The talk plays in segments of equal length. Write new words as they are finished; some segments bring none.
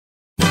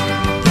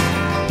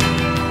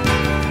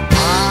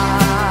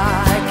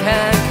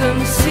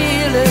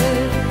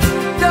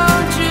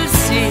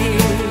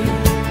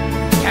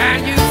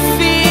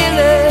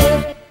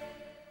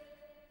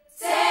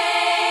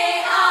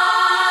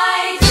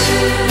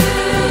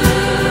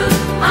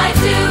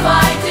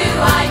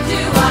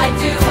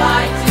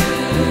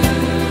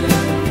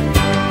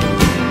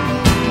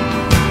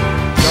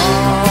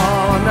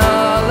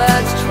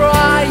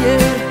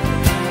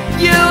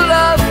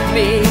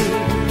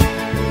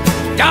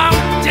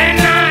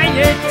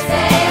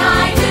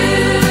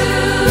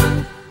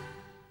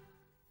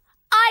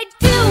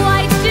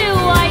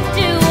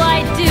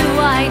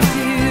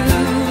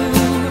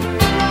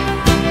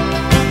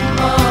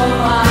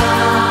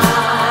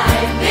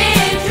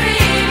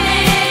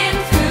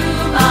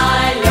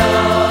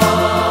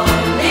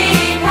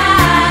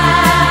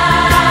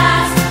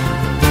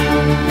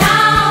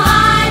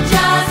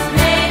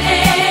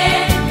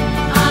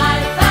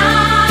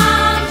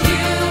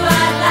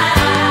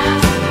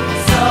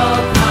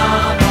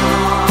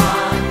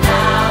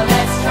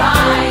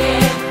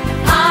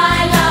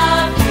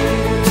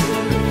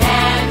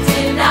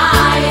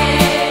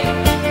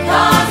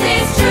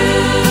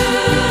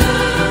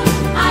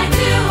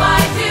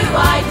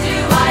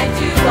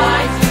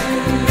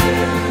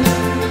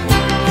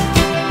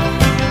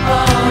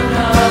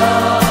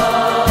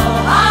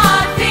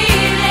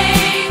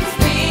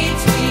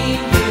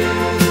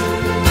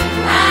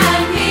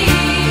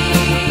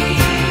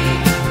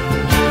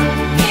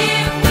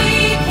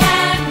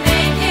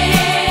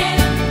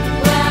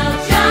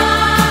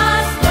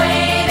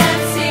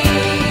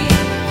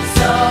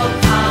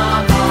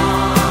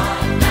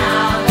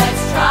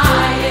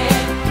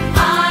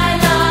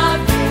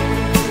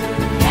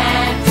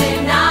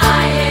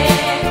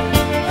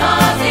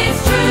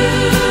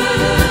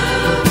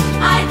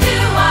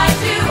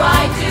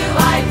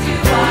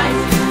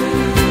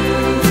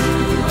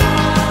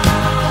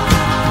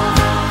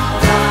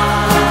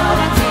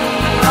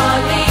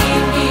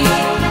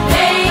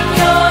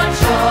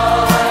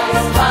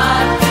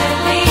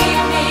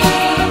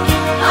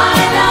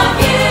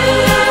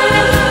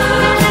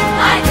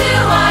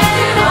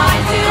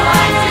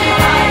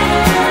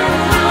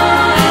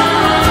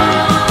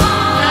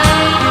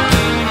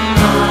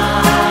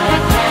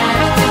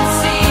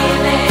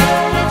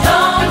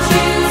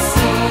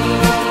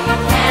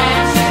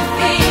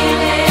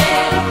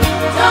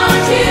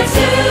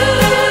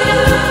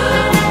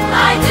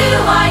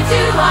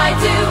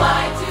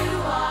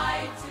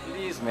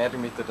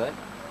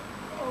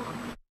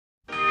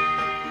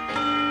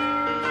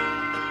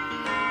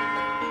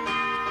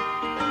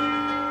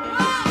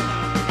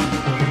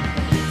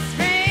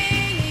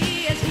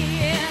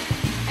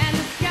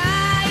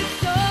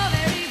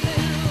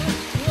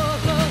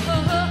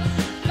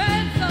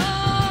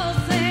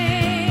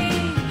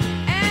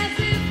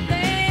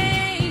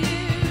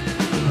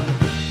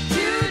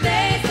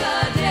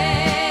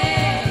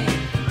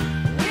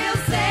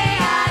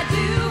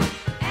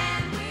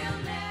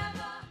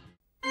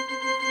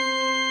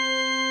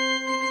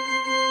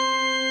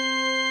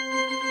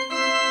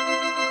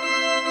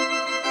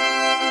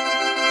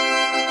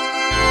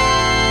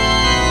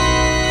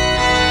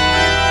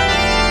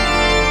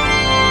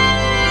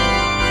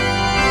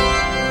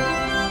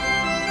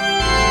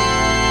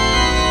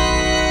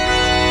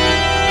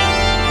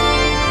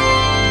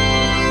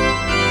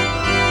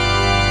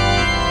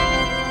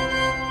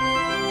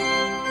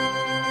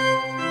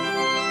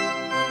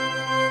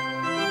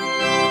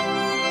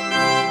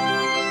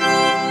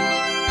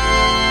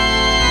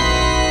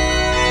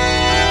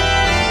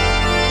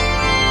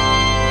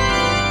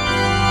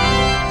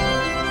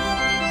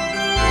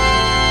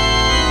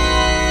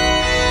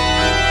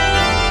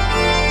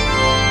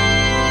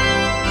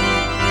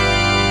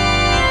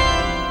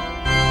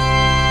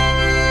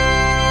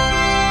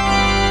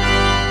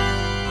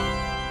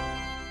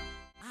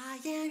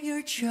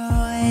your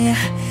joy,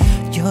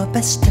 your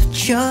best of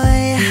joy.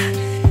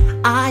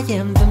 I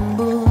am the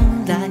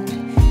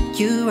moonlight,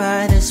 you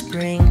are the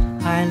spring.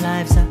 Our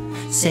lives are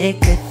a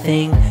sacred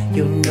thing.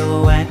 You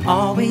know I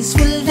always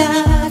will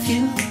love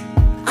you.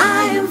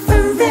 I am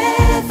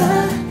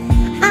forever.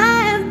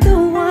 I am the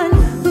one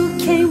who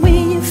came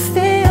when you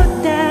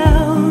fell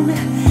down.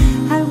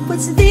 I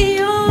was the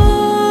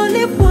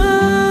only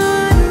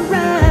one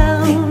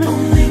around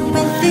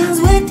when things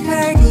went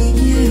hurting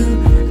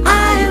you.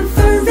 I am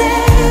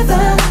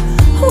forever.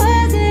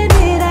 Wasn't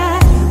it I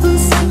who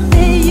said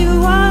that you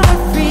are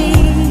free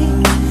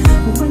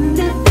when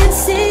living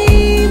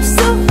seems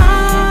so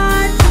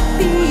hard to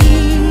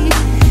be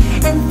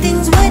and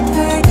things went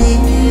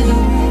hurting you?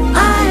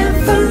 I am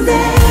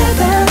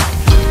forever.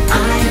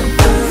 I am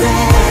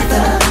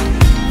forever.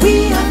 We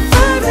are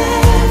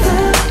forever.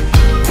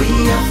 We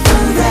are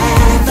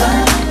forever.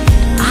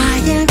 I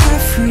am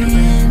your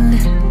friend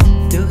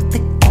through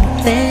thick and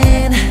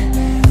thin.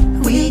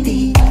 We need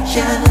each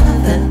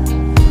other.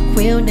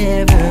 We'll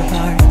never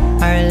part.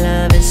 Our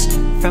love is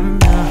from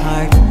the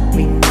heart.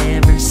 We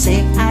never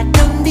say I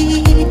don't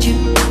need you.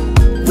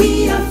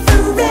 We are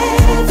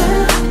forever.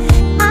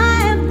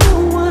 I am the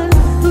one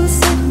who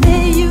said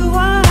that you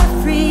are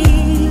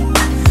free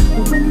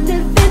when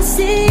living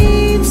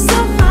seems so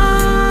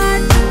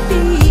hard to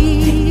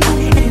be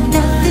and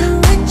nothing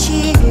would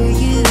cheer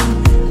you.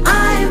 I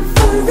am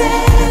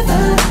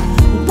forever.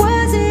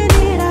 Wasn't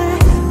it I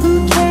who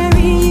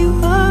carried you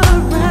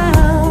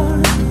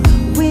around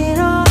when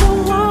all the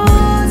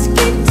walls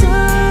keep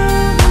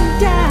tumbling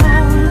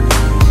down?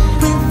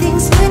 When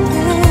things went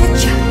hurt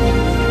you,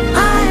 I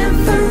am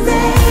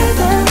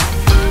forever.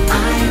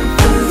 I am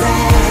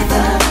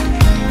forever.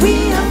 We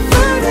are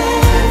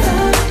forever.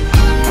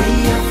 We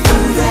are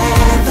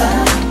forever.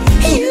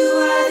 You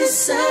are the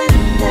sun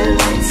that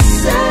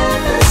lights up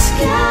the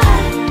sky.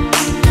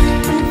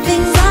 When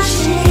things are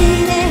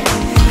shady,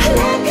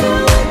 let go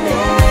and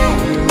then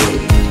we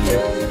do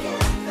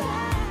get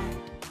by.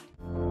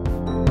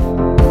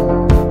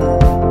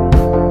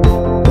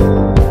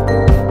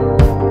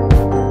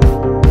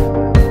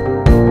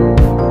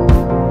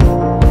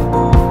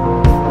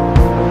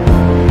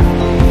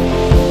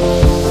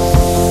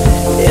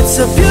 It's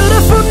a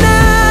beautiful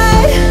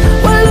night.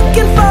 We're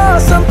looking for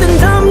something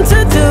dumb to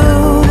do.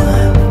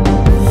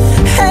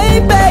 Hey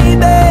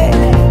baby,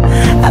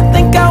 I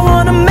think I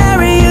wanna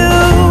marry you.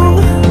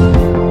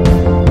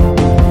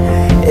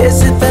 Is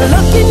it the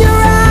look in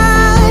your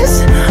eyes,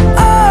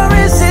 or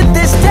is it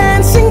this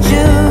dancing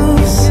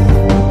juice?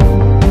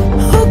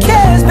 Who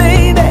cares,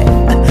 baby?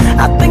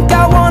 I think I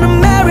wanna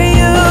marry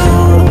you.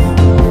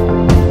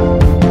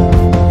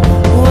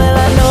 Well,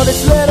 I know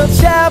this little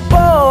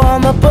chapel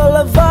on the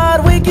boulevard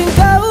we can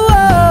go.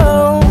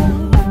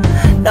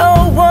 No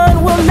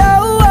one will know.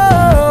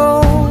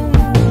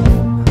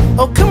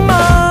 Oh, come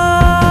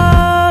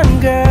on,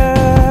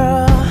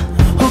 girl.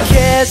 Who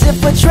cares if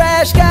we're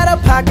trash? Got a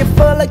pocket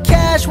full of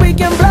cash we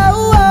can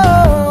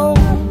blow.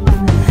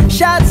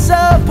 Shots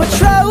of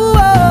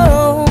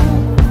Patrol,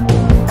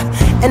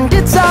 and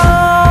it's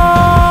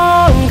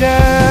on,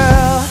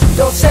 girl.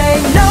 Don't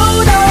say no,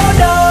 no,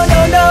 no,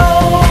 no, no.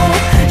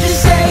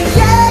 Just say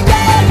yeah,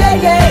 yeah,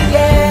 yeah, yeah,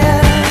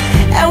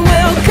 yeah. And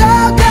we'll go,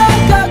 go,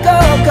 go, go,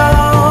 go.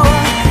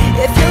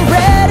 If you're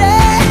ready,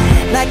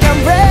 like I'm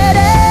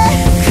ready.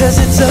 'Cause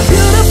it's a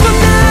beautiful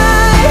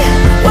night.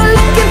 We're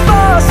looking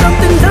for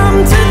something dumb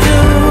to do.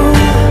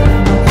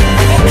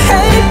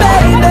 Hey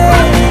baby,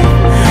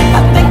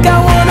 I think I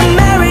wanna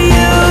marry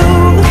you.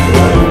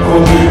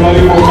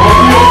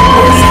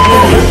 Is it the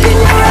look in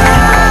your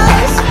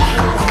eyes?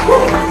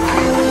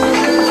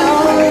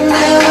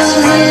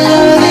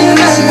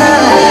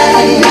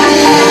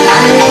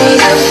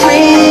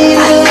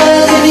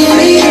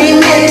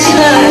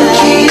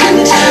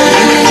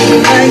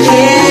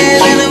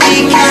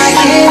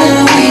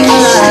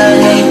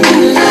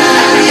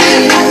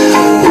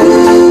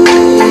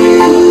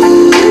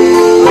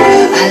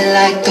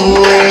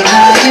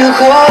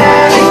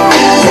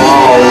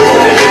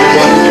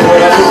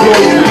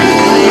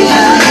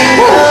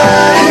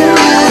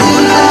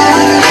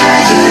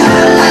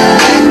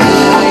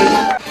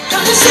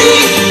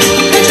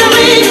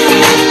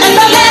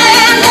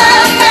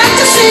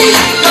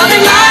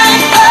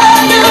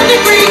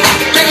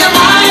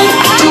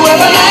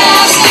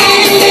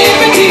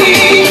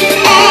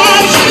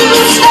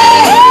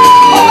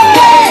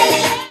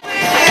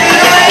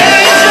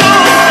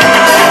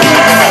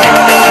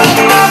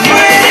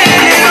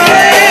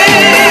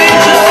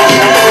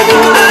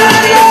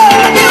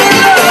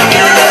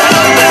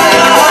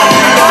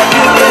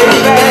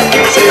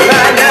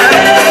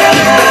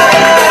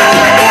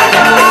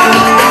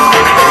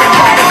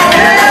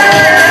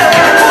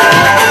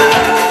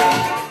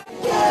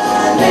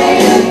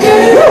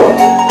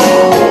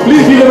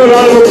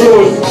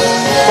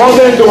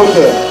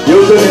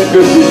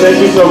 Thank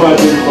you so much,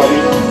 everybody.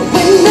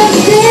 When the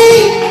day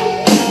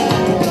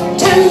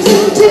turns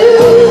into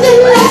the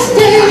last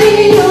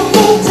day of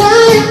all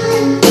time,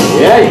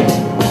 Yay!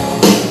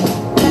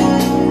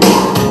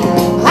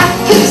 I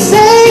could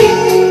say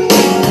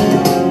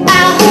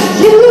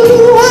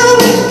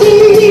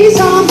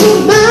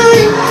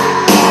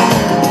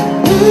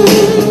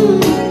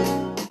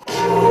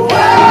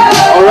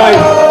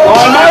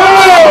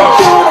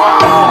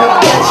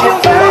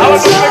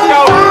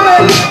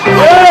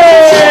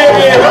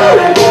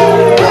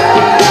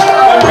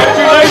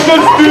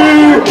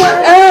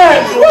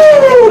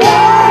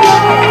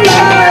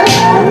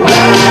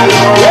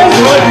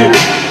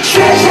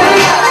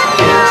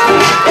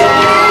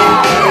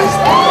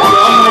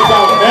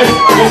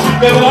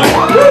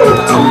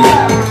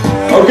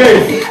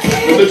Okay,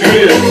 Mr.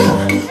 Julius.